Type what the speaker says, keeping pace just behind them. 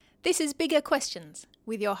This is Bigger Questions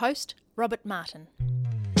with your host, Robert Martin.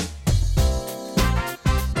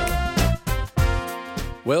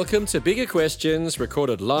 Welcome to Bigger Questions,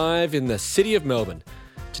 recorded live in the city of Melbourne.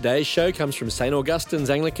 Today's show comes from St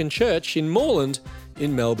Augustine's Anglican Church in Moreland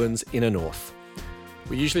in Melbourne's inner north.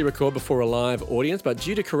 We usually record before a live audience, but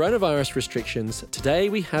due to coronavirus restrictions, today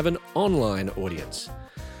we have an online audience.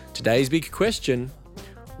 Today's big question: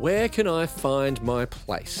 where can I find my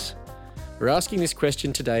place? We're asking this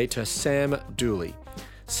question today to Sam Dooley.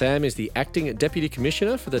 Sam is the Acting Deputy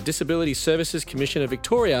Commissioner for the Disability Services Commission of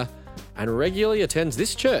Victoria and regularly attends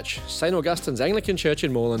this church, St Augustine's Anglican Church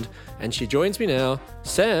in Moreland, and she joins me now.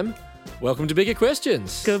 Sam, welcome to Bigger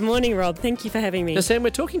Questions. Good morning, Rob. Thank you for having me. Now, Sam, we're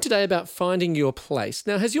talking today about finding your place.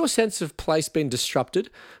 Now, has your sense of place been disrupted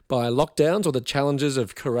by lockdowns or the challenges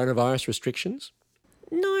of coronavirus restrictions?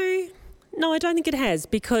 No, I don't think it has,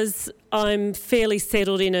 because I'm fairly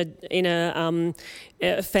settled in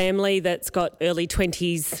a family that's got early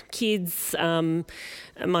 20s kids.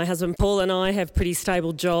 My husband Paul and I have pretty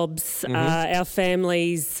stable jobs. Our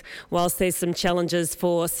families, whilst there's some challenges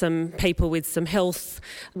for some people with some health,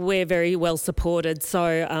 we're very well supported. So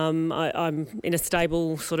I'm in a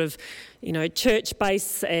stable sort of, church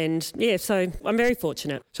base, and so I'm very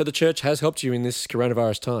fortunate. So the church has helped you in this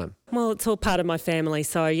coronavirus time? Well, it's all part of my family.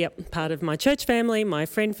 So, part of my church family, my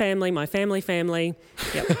friend family, my family.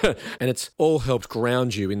 Yep. And it's all helped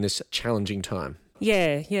ground you in this challenging time?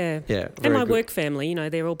 Yeah. And my good. work family,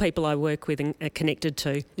 they're all people I work with and are connected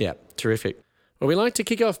to. Yeah, terrific. Well, we like to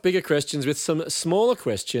kick off Bigger Questions with some smaller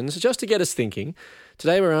questions just to get us thinking.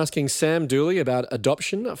 Today we're asking Sam Dooley about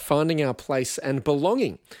adoption, finding our place and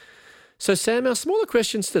belonging. So Sam, our smaller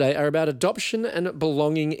questions today are about adoption and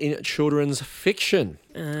belonging in children's fiction.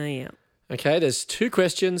 Yeah. Okay, there's two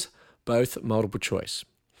questions, both multiple choice.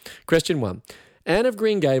 Question 1. Anne of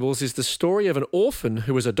Green Gables is the story of an orphan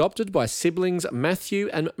who was adopted by siblings Matthew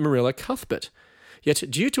and Marilla Cuthbert. Yet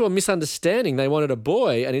due to a misunderstanding, they wanted a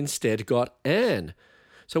boy and instead got Anne.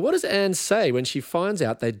 So what does Anne say when she finds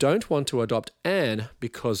out they don't want to adopt Anne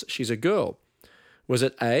because she's a girl? Was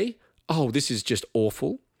it A, oh, this is just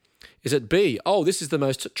awful? Is it B, oh, this is the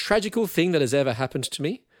most tragical thing that has ever happened to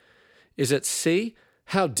me? Is it C,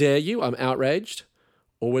 how dare you, I'm outraged?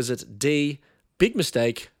 Or was it D, big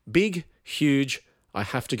mistake, big, huge, I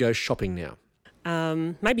have to go shopping now?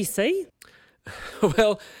 Maybe C?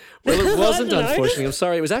 Well, it wasn't, I don't know. Unfortunately. I'm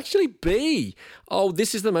sorry. It was actually B. Oh,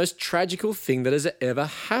 this is the most tragical thing that has ever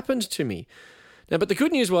happened to me. Now, but the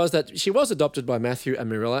good news was that she was adopted by Matthew and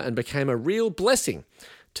Marilla and became a real blessing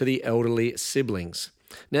to the elderly siblings.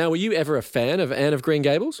 Now, were you ever a fan of Anne of Green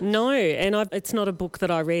Gables? No, and it's not a book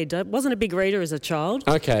that I read. I wasn't a big reader as a child.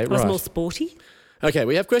 Okay, I was right. more sporty. Okay,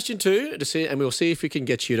 we have question 2 to see, and we'll see if we can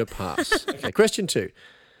get you to pass. Okay, question 2.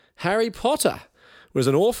 Harry Potter was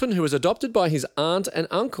an orphan who was adopted by his aunt and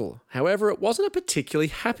uncle. However, it wasn't a particularly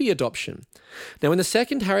happy adoption. Now, in the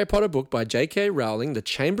second Harry Potter book by J.K. Rowling, The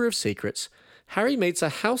Chamber of Secrets, Harry meets a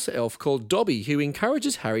house elf called Dobby who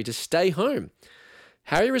encourages Harry to stay home.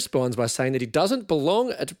 Harry responds by saying that he doesn't belong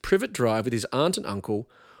at Privet Drive with his aunt and uncle.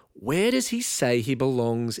 Where does he say he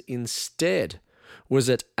belongs instead? Was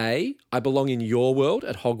it A, I belong in your world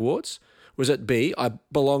at Hogwarts? Was it B, I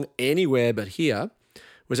belong anywhere but here?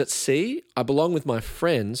 Was it C, I belong with my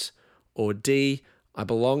friends? Or D, I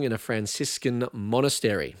belong in a Franciscan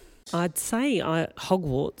monastery? I'd say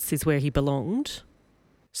Hogwarts is where he belonged.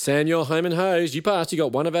 Sam, you're home and hosed. You passed. You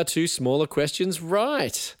got one of our two smaller questions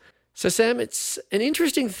right. So, Sam, it's an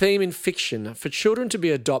interesting theme in fiction for children to be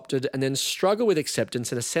adopted and then struggle with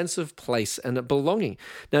acceptance and a sense of place and belonging.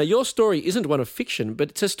 Now, your story isn't one of fiction,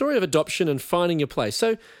 but it's a story of adoption and finding your place.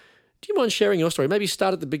 So, do you mind sharing your story? Maybe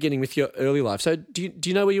start at the beginning with your early life. So, do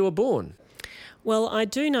you know where you were born? Well, I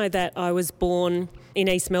do know that I was born in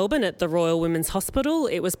East Melbourne at the Royal Women's Hospital.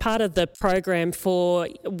 It was part of the program for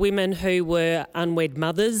women who were unwed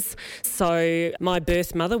mothers. So my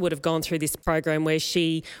birth mother would have gone through this program where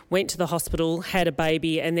she went to the hospital, had a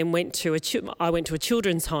baby, and then I went to a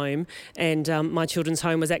children's home, and my children's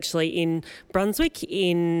home was actually in Brunswick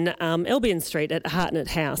in Albion Street at Hartnett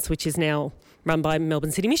House, which is now run by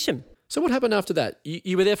Melbourne City Mission. So what happened after that?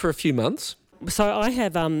 You were there for a few months? So I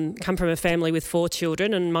have come from a family with 4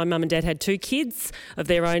 children, and my mum and dad had 2 kids of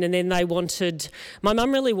their own, and then my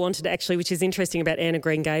mum really wanted, actually, which is interesting about Anne of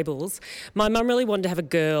Green Gables, my mum really wanted to have a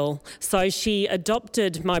girl. So she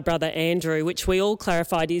adopted my brother Andrew, which we all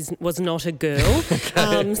clarified was not a girl.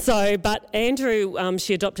 Okay. But Andrew,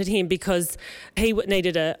 she adopted him because he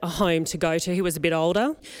needed a home to go to. He was a bit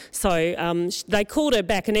older. So they called her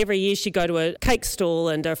back, and every year she'd go to a cake stall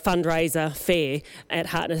and a fundraiser fair at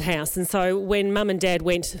Hartnett House. And so when Mum and Dad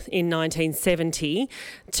went in 1970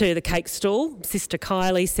 to the cake stall, Sister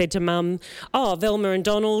Kylie said to Mum, "Oh, Velma and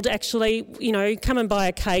Donald, actually, come and buy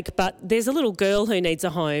a cake, but there's a little girl who needs a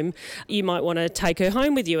home. You might want to take her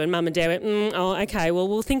home with you." And Mum and Dad went, "Oh, okay, well,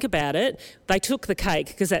 we'll think about it." They took the cake,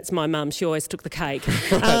 because that's my mum. She always took the cake.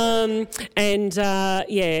 I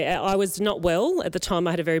was not well at the time.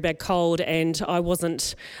 I had a very bad cold, and I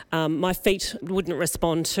wasn't, my feet wouldn't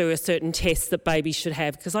respond to a certain test that babies should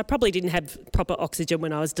have, because I probably didn't have proper oxygen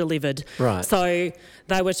when I was delivered. Right. So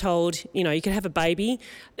they were told, you can have a baby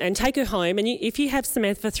and take her home, and if you have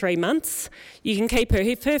Samantha for 3 months, you can keep her.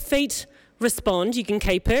 If her feet respond, you can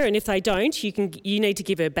keep her, and if they don't, you need to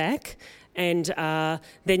give her back, and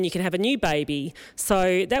then you can have a new baby.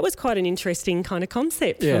 So that was quite an interesting kind of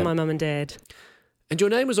concept for my mum and dad. And your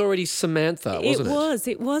name was already Samantha, wasn't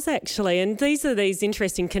it? It was actually. And these are these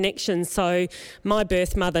interesting connections. So my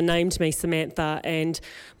birth mother named me Samantha, and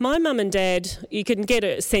my mum and dad, you can get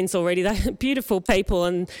a sense already, they're beautiful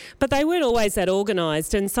people, but they weren't always that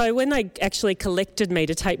organised. And so when they actually collected me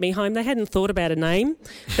to take me home, they hadn't thought about a name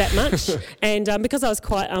that much. And because I was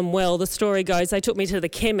quite unwell, the story goes, they took me to the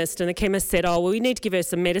chemist, and the chemist said, "Oh, well, we need to give her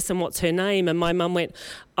some medicine. What's her name?" And my mum went,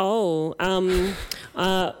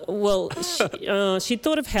 she'd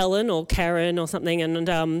thought of Helen or Karen or something,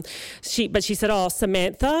 and she said, "Oh,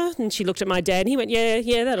 Samantha," and she looked at my dad, and he went,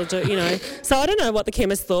 "Yeah, that'll do," So I don't know what the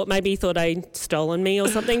chemist thought. Maybe he thought I'd stolen me or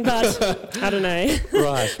something, but I don't know.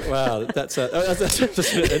 Right. Wow. That's a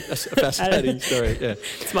fascinating story. Yeah.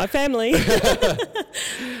 It's my family.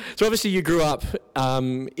 So obviously you grew up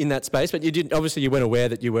in that space, but you weren't aware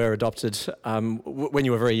that you were adopted when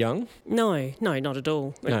you were very young? No, not at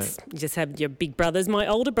all. You just have your big brothers. My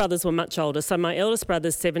older brothers were much older. So my eldest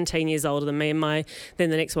brother's 17 years older than me, and then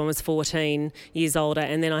the next one was 14 years older,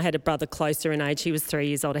 and then I had a brother closer in age. He was 3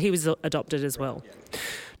 years older. He was adopted as well.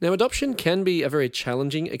 Now, adoption can be a very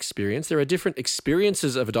challenging experience. There are different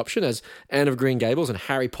experiences of adoption, as Anne of Green Gables and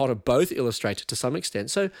Harry Potter both illustrate to some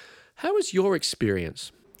extent. So how was your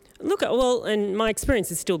experience? Look, well, and my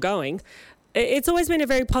experience is still going. It's always been a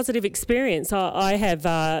very positive experience. I have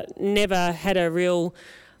never had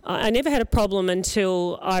I never had a problem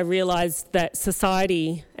until I realised that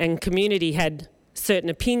society and community had certain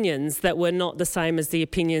opinions that were not the same as the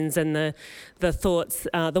opinions and the thoughts,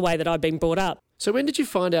 the way that I'd been brought up. So when did you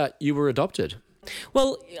find out you were adopted?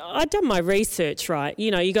 Well, I'd done my research, right?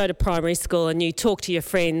 You go to primary school and you talk to your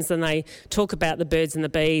friends and they talk about the birds and the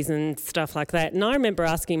bees and stuff like that. And I remember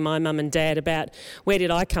asking my mum and dad about where did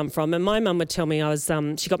I come from, and my mum would tell me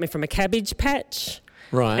she got me from a cabbage patch.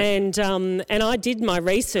 Right. And I did my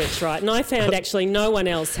research, right, and I found actually no one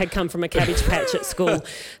else had come from a cabbage patch at school.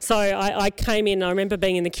 So I came in, I remember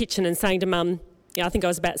being in the kitchen and saying to Mum, I think I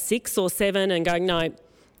was about 6 or 7, and going,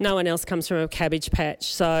 no one else comes from a cabbage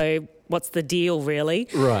patch, so what's the deal really?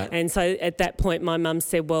 Right. And so at that point my mum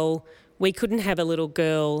said, well, we couldn't have a little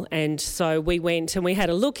girl, and so we went and we had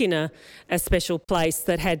a look in a special place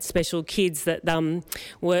that had special kids that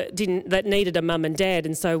that needed a mum and dad,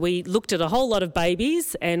 and so we looked at a whole lot of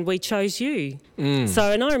babies and we chose you.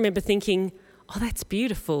 So, and I remember thinking, oh, that's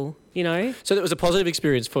beautiful, So that was a positive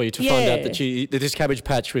experience for you to find out that this cabbage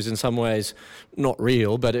patch was in some ways not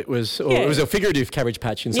real, but it was a figurative cabbage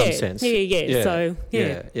patch in some sense.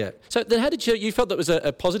 Yeah. So then how did you felt that was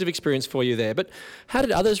a positive experience for you there, but how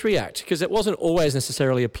did others react? Because it wasn't always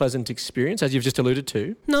necessarily a pleasant experience, as you've just alluded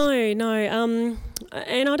to. No.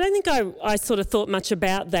 And I don't think I sort of thought much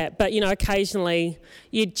about that, but, occasionally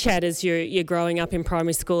you'd chat as you're growing up in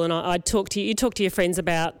primary school, and I'd talk to your friends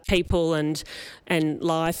about people and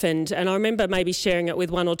life, and I remember maybe sharing it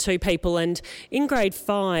with 1 or 2 people. And in grade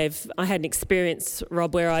 5, I had an experience,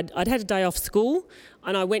 Rob, where I'd had a day off school,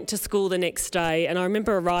 and I went to school the next day, and I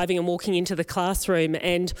remember arriving and walking into the classroom,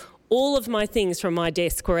 and all of my things from my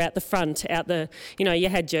desk were out the front, you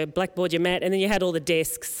had your blackboard, your mat, and then you had all the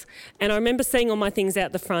desks. And I remember seeing all my things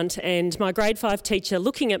out the front, and my grade 5 teacher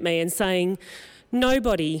looking at me and saying,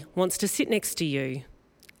 nobody wants to sit next to you.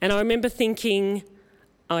 And I remember thinking,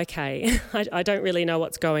 okay, I don't really know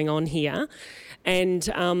what's going on here. And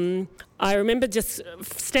I remember just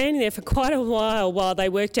standing there for quite a while they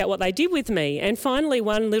worked out what they did with me. And finally,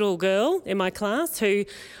 one little girl in my class who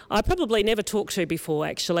I probably never talked to before,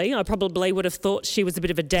 actually. I probably would have thought she was a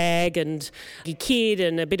bit of a dag and a kid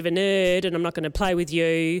and a bit of a nerd, and I'm not going to play with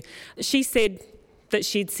you. She said that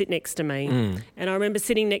she'd sit next to me. And I remember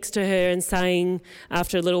sitting next to her and saying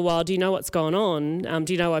after a little while, do you know what's going on?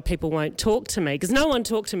 Do you know why people won't talk to me? Because no one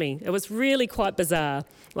talked to me. It was really quite bizarre.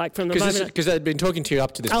 Like from the moment... Because they'd been talking to you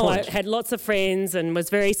up to this point. I had lots of friends and was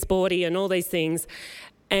very sporty and all these things.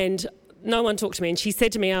 And no one talked to me. And she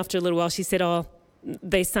said to me after a little while, she said, oh,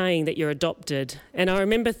 they're saying that you're adopted. And I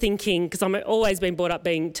remember thinking, because I've always been brought up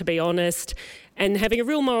to be honest, and having a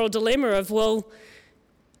real moral dilemma of, well,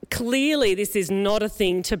 clearly this is not a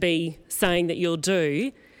thing to be saying that you'll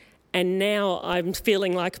do. And now I'm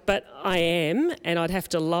feeling like, but I am, and I'd have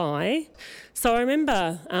to lie. So I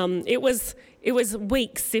remember it was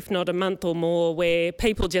weeks, if not a month or more, where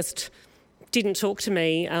people just didn't talk to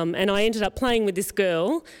me. And I ended up playing with this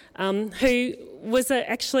girl who was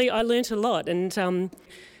actually, I learnt a lot. And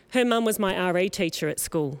her mum was my RE teacher at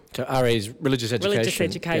school. So RE is religious education. Religious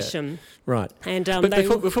education. Yeah. Right. And but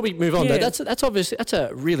before we move on, though, that's obviously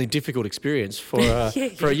a really difficult experience for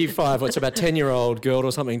for a Year 5, what's about 10-year-old girl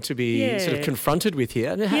or something to be sort of confronted with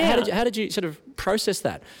here. And how did you sort of process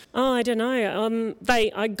that? Oh, I don't know.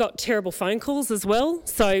 I got terrible phone calls as well.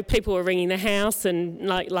 So people were ringing the house and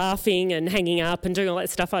like laughing and hanging up and doing all that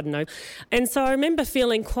stuff. I don't know. And so I remember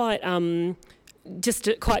feeling quite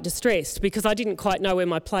distressed because I didn't quite know where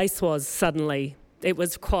my place was suddenly. It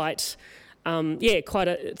was quite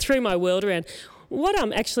threw my world around. What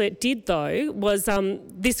actually it did though was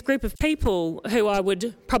this group of people who I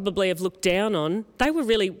would probably have looked down on, they were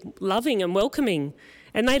really loving and welcoming,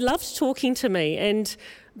 and they loved talking to me, and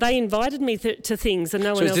they invited me to things and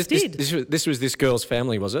no one else did. This was this girl's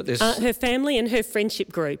family, was it? Her family and her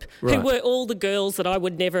friendship group, right, who were all the girls that I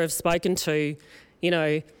would never have spoken to, you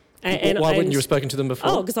know. Why wouldn't you have spoken to them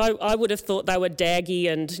before? Oh, because I would have thought they were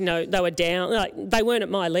daggy and, you know, they were down. Like, they weren't at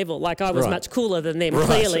my level. Like, I was much cooler than them,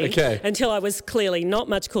 clearly, until I was clearly not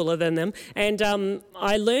much cooler than them. And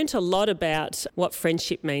I learnt a lot about what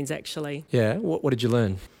friendship means, actually. Yeah? What did you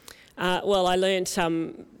learn? Well, I learnt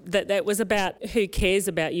that was about who cares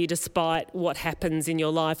about you despite what happens in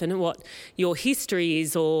your life and what your history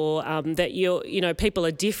is, or that people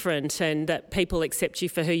are different and that people accept you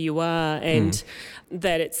for who you are, and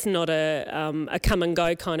that it's not a come and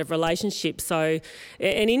go kind of relationship. So,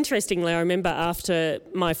 and interestingly, I remember after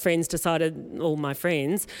my friends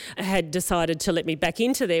had decided to let me back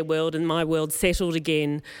into their world and my world settled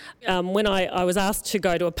again, when I was asked to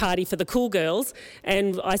go to a party for the cool girls,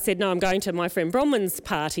 and I said, no, I'm going to my friend Bronwyn's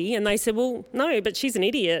party, and they said, well, no, but she's an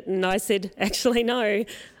idiot. And I said, actually, no,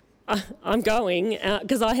 I'm going,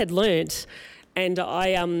 because I had learnt. And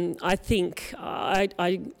I think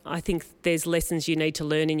there's lessons you need to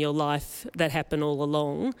learn in your life that happen all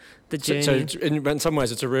along the journey. So in some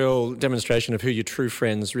ways, it's a real demonstration of who your true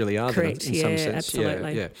friends really are. Correct. In some sense,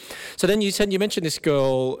 absolutely. Yeah. So then you mentioned this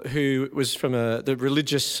girl who was from the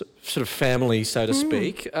religious sort of family, so to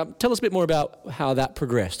speak. Tell us a bit more about how that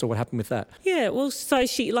progressed or what happened with that. Yeah. Well, so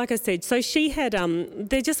she, like I said, she had.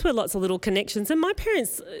 There just were lots of little connections, and my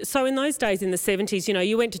parents. So in those days, in the 70s,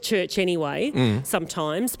 you went to church anyway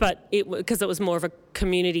sometimes, but because it was more of a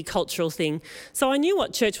community cultural thing. So I knew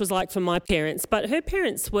what church was like for my parents, but her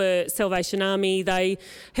parents were Salvation Army.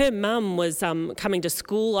 Her mum was coming to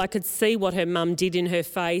school. I could see what her mum did in her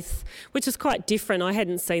faith, which is quite different. I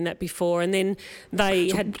hadn't seen that before. And then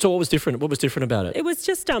So what was different? What was different about it? It was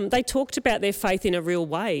just they talked about their faith in a real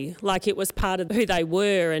way, like it was part of who they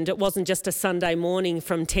were, and it wasn't just a Sunday morning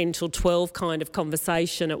from 10 till 12 kind of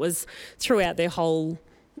conversation. It was throughout their whole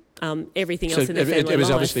everything else in their family life. It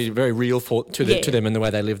was obviously very real to them and the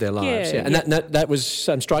way they lived their lives. Yeah. And that was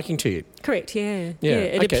striking to you? Correct, yeah.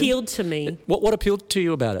 It appealed to me. What appealed to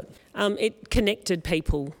you about it? It connected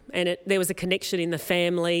people, and there was a connection in the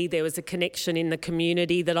family, there was a connection in the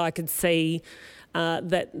community that I could see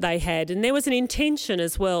that they had. And there was an intention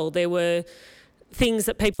as well. There were things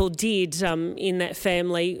that people did in that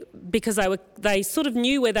family because they sort of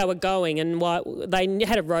knew where they were going, and why they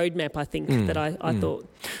had a roadmap, I think, that I thought.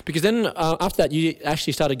 Because then after that, you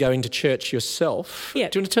actually started going to church yourself. Yeah.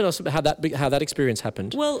 Do you want to tell us about how that experience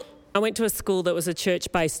happened? Well, I went to a school that was a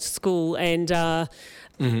church-based school, and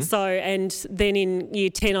and then in Year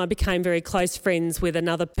 10 I became very close friends with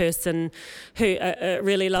another person, a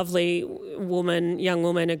really lovely young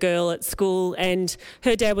woman, a girl at school, and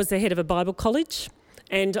her dad was the head of a Bible college.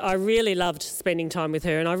 And I really loved spending time with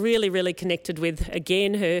her, and I really, really connected with,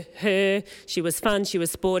 again, her. She was fun, she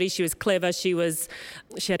was sporty, she was clever, she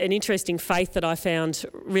had an interesting faith that I found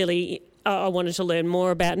really I wanted to learn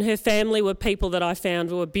more about. And her family were people that I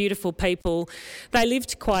found were beautiful people. They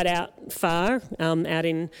lived quite far out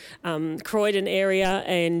in Croydon area,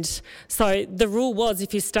 and so the rule was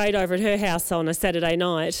if you stayed over at her house on a Saturday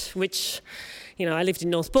night, which I lived in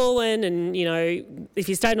North Balwyn, and, if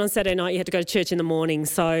you stayed on Saturday night, you had to go to church in the morning.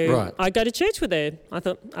 So I'd go to church with her. I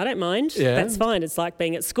thought, I don't mind. Yeah. That's fine. It's like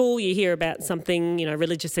being at school. You hear about something,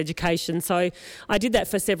 religious education. So I did that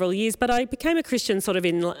for several years, but I became a Christian sort of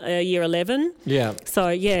in year 11. Yeah. So,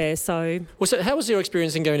 yeah, Well, so how was your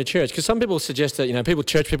experience in going to church? Because some people suggest that,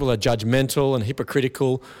 church people are judgmental and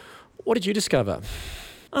hypocritical. What did you discover?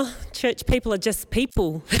 Oh, church people are just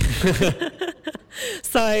people.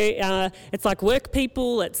 So it's like work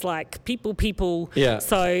people, it's like people. Yeah.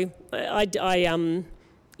 So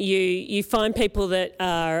you find people that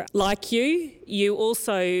are like you. You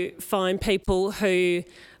also find people who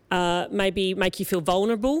maybe make you feel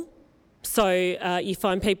vulnerable. So you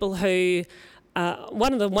find people who,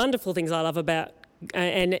 one of the wonderful things I love about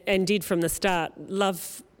and did from the start,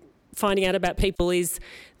 love finding out about people, is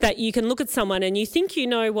that you can look at someone and you think you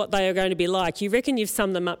know what they are going to be like. You reckon you've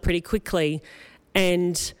summed them up pretty quickly,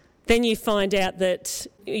 and then you find out that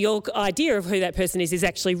your idea of who that person is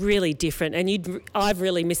actually really different, and I've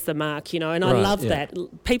really missed the mark, and I love that.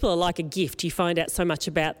 People are like a gift. You find out so much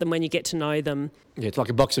about them when you get to know them. Yeah, it's like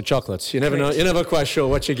a box of chocolates. You never know. You're never quite sure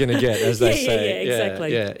what you're going to get, as they say. Yeah,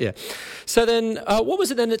 exactly. Yeah. So then, what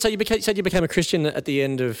was it then? So you said you became a Christian at the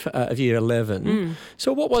end of year 11.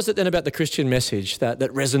 So what was it then about the Christian message that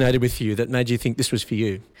resonated with you, that made you think this was for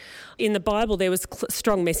you? In the Bible, there was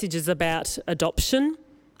strong messages about adoption.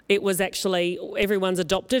 It was actually everyone's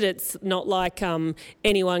adopted. It's not like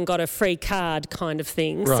anyone got a free card kind of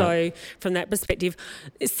thing. Right. So from that perspective,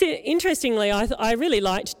 interestingly, I really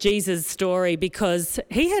liked Jesus' story because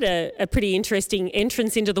he had a pretty interesting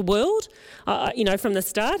entrance into the world. From the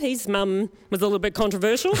start, his mum was a little bit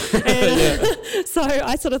controversial. And, so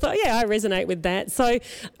I sort of thought, I resonate with that. So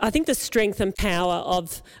I think the strength and power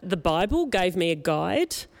of the Bible gave me a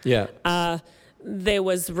guide. Yeah. There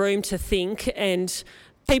was room to think, and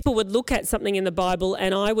people would look at something in the Bible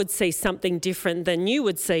and I would see something different than you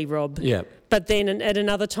would see, Rob. Yeah. But then at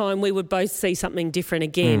another time we would both see something different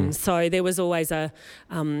again. So there was always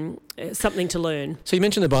something to learn. So you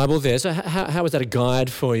mentioned the Bible there. So how was that a guide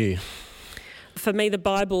for you? For me, the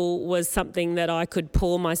Bible was something that I could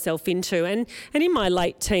pour myself into. And in my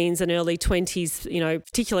late teens and early 20s,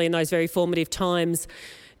 particularly in those very formative times,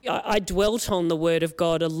 I dwelt on the Word of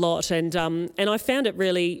God a lot. And I found it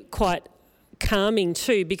really quite calming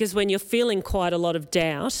too, because when you're feeling quite a lot of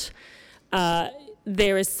doubt,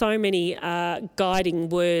 there are so many guiding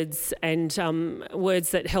words and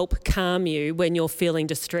words that help calm you when you're feeling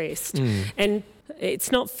distressed. And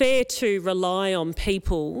it's not fair to rely on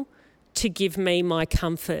people to give me my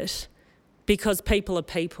comfort, because people are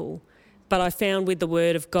people. But I found with the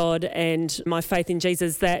Word of God and my faith in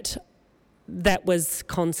Jesus that was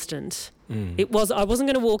constant. I wasn't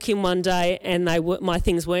going to walk in one day and my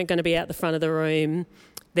things weren't going to be out the front of the room.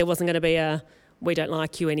 There wasn't going to be we don't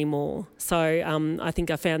like you anymore. So I think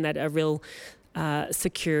I found that a real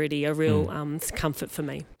security, a real comfort for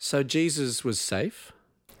me. So Jesus was safe?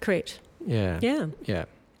 Correct. Yeah.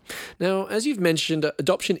 Now, as you've mentioned,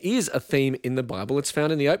 adoption is a theme in the Bible. It's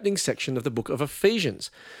found in the opening section of the book of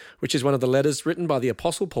Ephesians, which is one of the letters written by the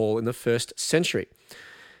Apostle Paul in the first century.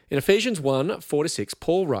 In Ephesians 1:4-6,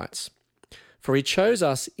 Paul writes, "For he chose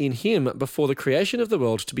us in him before the creation of the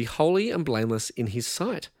world to be holy and blameless in his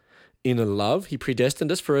sight. In love, he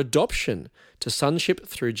predestined us for adoption to sonship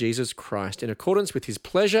through Jesus Christ, in accordance with his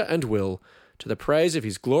pleasure and will, to the praise of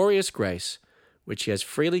his glorious grace, which he has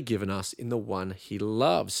freely given us in the one he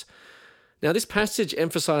loves." Now, this passage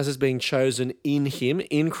emphasizes being chosen in him,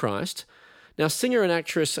 in Christ. Now, singer and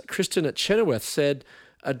actress Kristen Chenoweth said,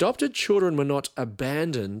 "Adopted children were not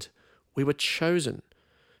abandoned, we were chosen."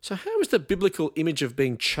 So how is the biblical image of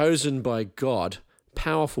being chosen by God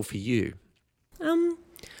powerful for you?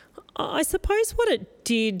 I suppose what it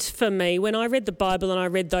did for me when I read the Bible and I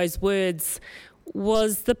read those words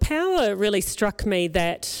was the power really struck me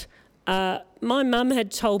that my mum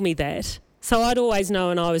had told me that. So I'd always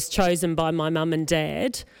known I was chosen by my mum and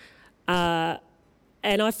dad. And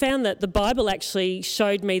I found that the Bible actually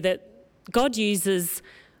showed me that God uses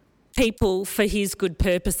people for his good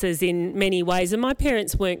purposes in many ways. And my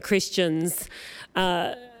parents weren't Christians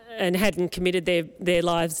and hadn't committed their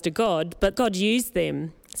lives to God, but God used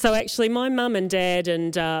them. So actually my mum and dad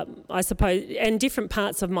and I suppose, and different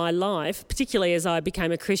parts of my life, particularly as I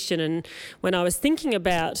became a Christian and when I was thinking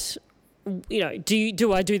about,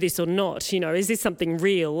 do I do this or not? Is this something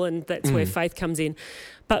real? And that's where faith comes in.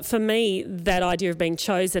 But for me, that idea of being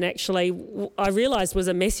chosen actually, I realised was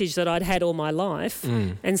a message that I'd had all my life.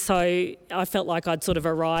 And so I felt like I'd sort of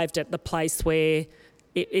arrived at the place where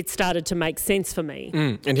it started to make sense for me.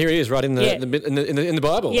 And here he is, right in the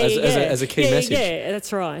Bible as a key message. Yeah,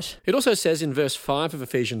 that's right. It also says in verse 5 of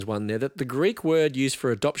Ephesians 1 there that the Greek word used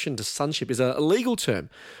for adoption to sonship is a legal term,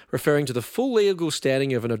 referring to the full legal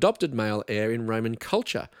standing of an adopted male heir in Roman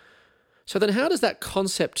culture. So then how does that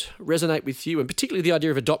concept resonate with you, and particularly the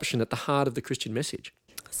idea of adoption at the heart of the Christian message?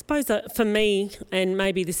 I suppose that for me, and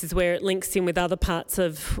maybe this is where it links in with other parts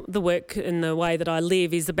of the work and the way that I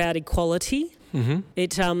live, is about equality. Mm-hmm.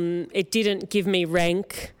 It didn't give me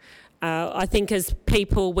rank. I think as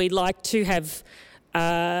people, we like to have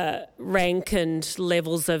rank and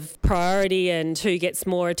levels of priority and who gets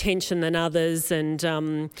more attention than others, and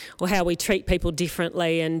or how we treat people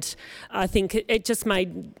differently. And I think it just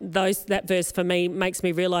made that verse for me makes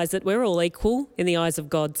me realise that we're all equal in the eyes of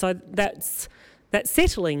God. So that's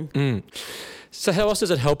settling. So how else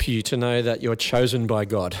does it help you to know that you're chosen by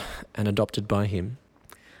God and adopted by Him?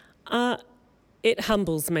 It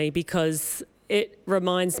humbles me because it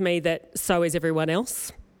reminds me that so is everyone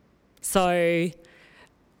else. So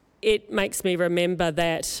it makes me remember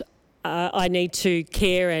that I need to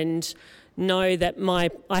care and know that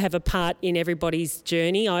I have a part in everybody's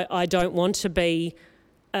journey. I don't want to be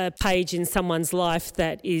a page in someone's life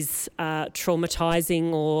that is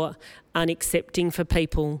traumatising or unaccepting for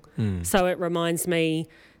people. So it reminds me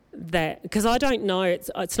that, because I don't know,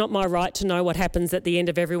 it's not my right to know what happens at the end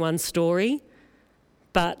of everyone's story,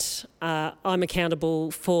 but I'm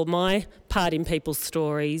accountable for my part in people's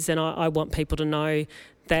stories, and I want people to know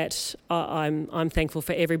that I'm thankful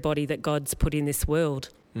for everybody that God's put in this world.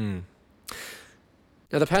 Now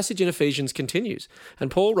the passage in Ephesians continues,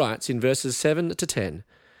 and Paul writes in verses 7 to 10,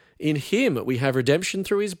 "In him we have redemption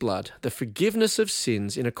through his blood, the forgiveness of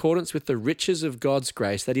sins in accordance with the riches of God's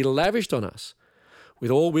grace that he lavished on us,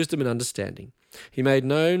 with all wisdom and understanding. He made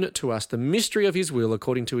known to us the mystery of his will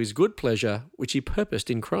according to his good pleasure, which he purposed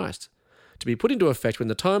in Christ, to be put into effect when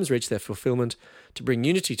the times reach their fulfillment, to bring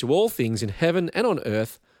unity to all things in heaven and on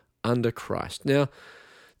earth under Christ." Now,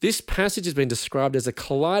 this passage has been described as a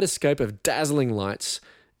kaleidoscope of dazzling lights.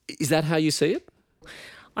 Is that how you see it?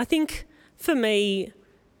 I think for me,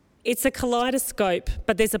 it's a kaleidoscope,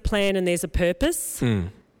 but there's a plan and there's a purpose.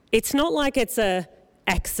 It's not like it's a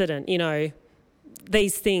accident,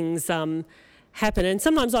 these things happen. And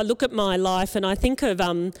sometimes I look at my life and I think of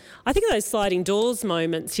those sliding doors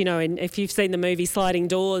moments, and if you've seen the movie Sliding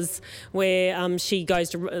Doors, where she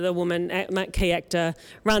goes to, the woman, key actor,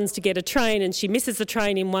 runs to get a train, and she misses the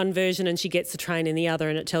train in one version and she gets the train in the other,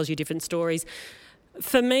 and it tells you different stories.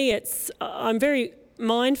 For me, I'm very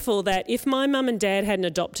mindful that if my mum and dad hadn't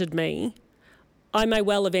adopted me, I may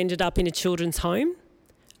well have ended up in a children's home.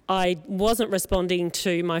 I wasn't responding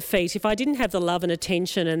to my feet. If I didn't have the love and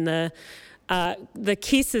attention and the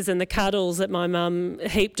kisses and the cuddles that my mum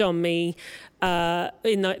heaped on me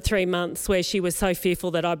in that 3 months, where she was so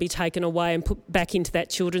fearful that I'd be taken away and put back into that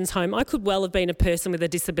children's home, I could well have been a person with a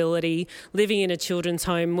disability, living in a children's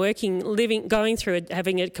home, going through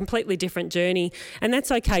having a completely different journey, and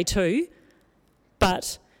that's okay too.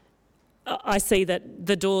 But I see that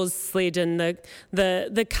the doors slid, and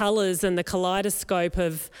the colours and the kaleidoscope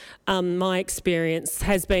of my experience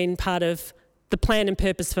has been part of the plan and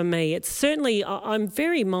purpose for me. It's certainly, I'm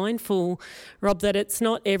very mindful, Rob, that it's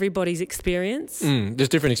not everybody's experience. There's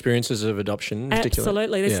different experiences of adoption in particular.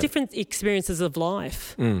 Absolutely. There's different experiences of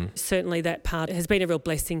life. Certainly that part has been a real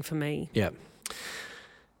blessing for me. Yeah.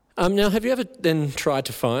 Now, have you ever then tried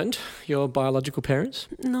to find your biological parents?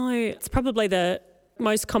 No, it's probably the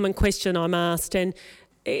most common question I'm asked, and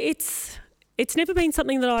it's never been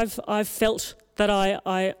something that I've felt that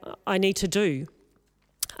I need to do.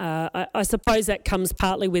 I suppose that comes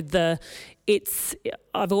partly with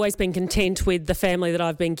I've always been content with the family that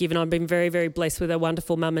I've been given. I've been very, very blessed with a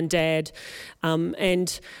wonderful mum and dad.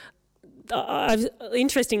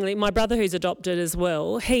 Interestingly, my brother, who's adopted as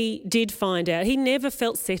well, he did find out. He never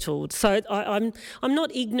felt settled. So I'm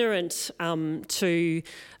not ignorant to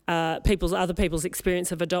other people's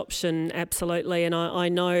experience of adoption, absolutely, and I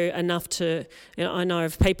know enough to, I know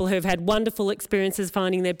of people who have had wonderful experiences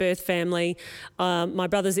finding their birth family. My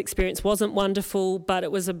brother's experience wasn't wonderful, but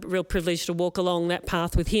it was a real privilege to walk along that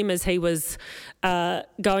path with him as he was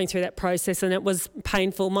going through that process, and it was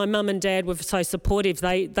painful. My mum and dad were so supportive.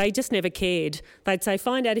 They just never cared. They'd say,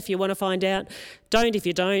 find out if you want to find out, don't if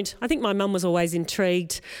you don't. I think my mum was always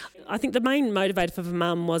intrigued. I think the main motivator for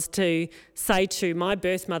mum was to say to my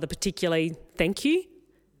birth mother particularly, thank you,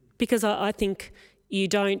 because I think you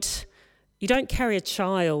don't carry a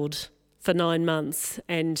child for 9 months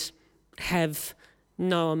and have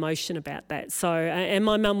no emotion about that. So, and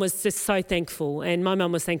my mum was just so thankful, and my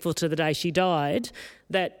mum was thankful to the day she died,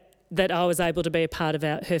 that that I was able to be a part of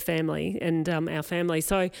her family and our family.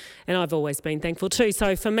 So, and I've always been thankful too.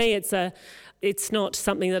 So for me, it's not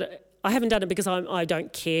something that I haven't done it because I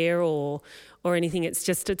don't care or anything.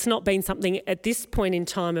 It's not been something at this point in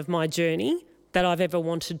time of my journey that I've ever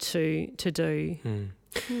wanted to do.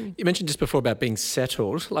 You mentioned just before about being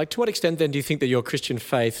settled. Like, to what extent then do you think that your Christian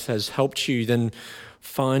faith has helped you then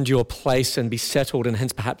find your place and be settled, and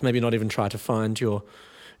hence perhaps maybe not even try to find your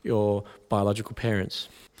biological parents?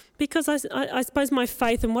 Because I suppose my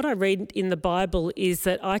faith and what I read in the Bible is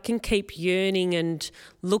that I can keep yearning and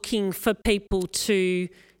looking for people to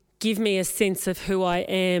give me a sense of who I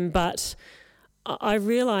am, but I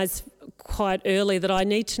realised quite early that I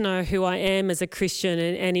need to know who I am as a Christian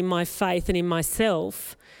and in my faith and in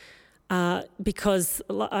myself, because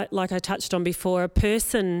like I touched on before, a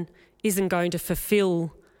person isn't going to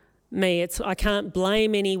fulfil me. I can't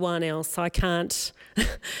blame anyone else. I can't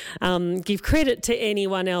give credit to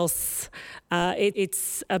anyone else.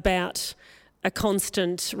 It's about a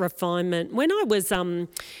constant refinement. When I was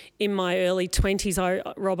in my early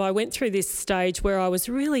 20s, Rob, I went through this stage where I was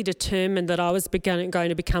really determined that I was going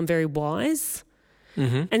to become very wise.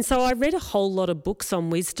 Mm-hmm. And so I read a whole lot of books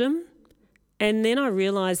on wisdom, and then I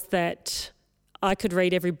realised that I could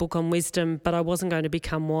read every book on wisdom, but I wasn't going to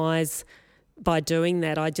become wise by doing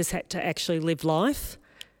that. I just had to actually live life.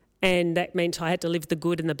 And that meant I had to live the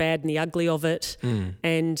good and the bad and the ugly of it.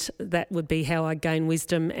 And that would be how I gain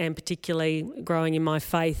wisdom, and particularly growing in my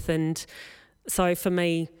faith. And so for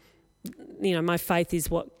me, my faith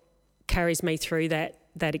is what carries me through that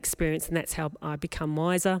experience, and that's how I become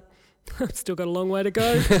wiser. I've still got a long way to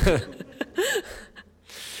go.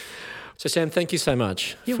 So Sam, thank you so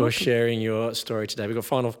much for welcome. sharing your story today. We've got a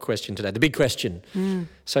final question today, the big question.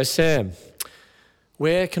 So Sam,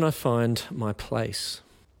 where can I find my place?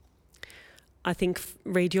 I think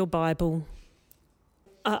read your Bible.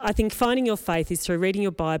 I think finding your faith is through reading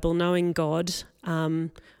your Bible, knowing God,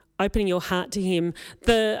 opening your heart to Him.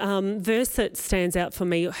 The verse that stands out for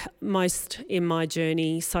me most in my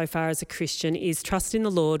journey so far as a Christian is trust in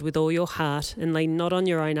the Lord with all your heart and lean not on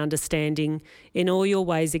your own understanding. In all your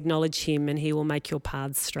ways acknowledge Him and He will make your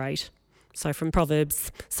paths straight. So from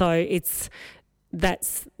Proverbs. So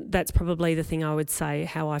that's probably the thing I would say,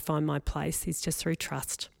 how I find my place is just through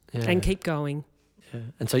trust. Yeah. And keep going. Yeah.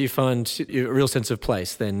 And so you find a real sense of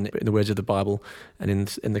place then in the words of the Bible and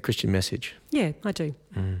in the Christian message. Yeah, I do.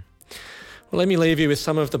 Well, let me leave you with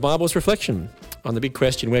some of the Bible's reflection on the big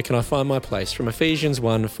question, where can I find my place? From Ephesians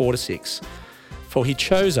 1:4-6. For He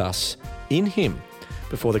chose us in Him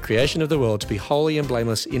before the creation of the world to be holy and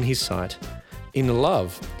blameless in His sight. In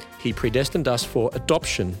love, He predestined us for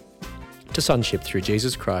adoption to sonship through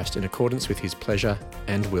Jesus Christ in accordance with His pleasure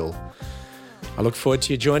and will. I look forward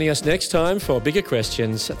to you joining us next time for Bigger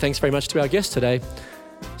Questions. Thanks very much to our guest today,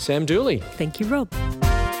 Sam Dooley. Thank you, Rob.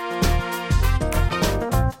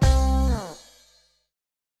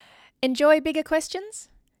 Enjoy Bigger Questions?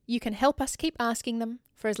 You can help us keep asking them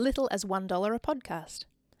for as little as $1 a podcast.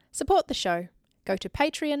 Support the show. Go to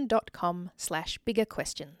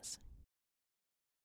patreon.com/biggerquestions.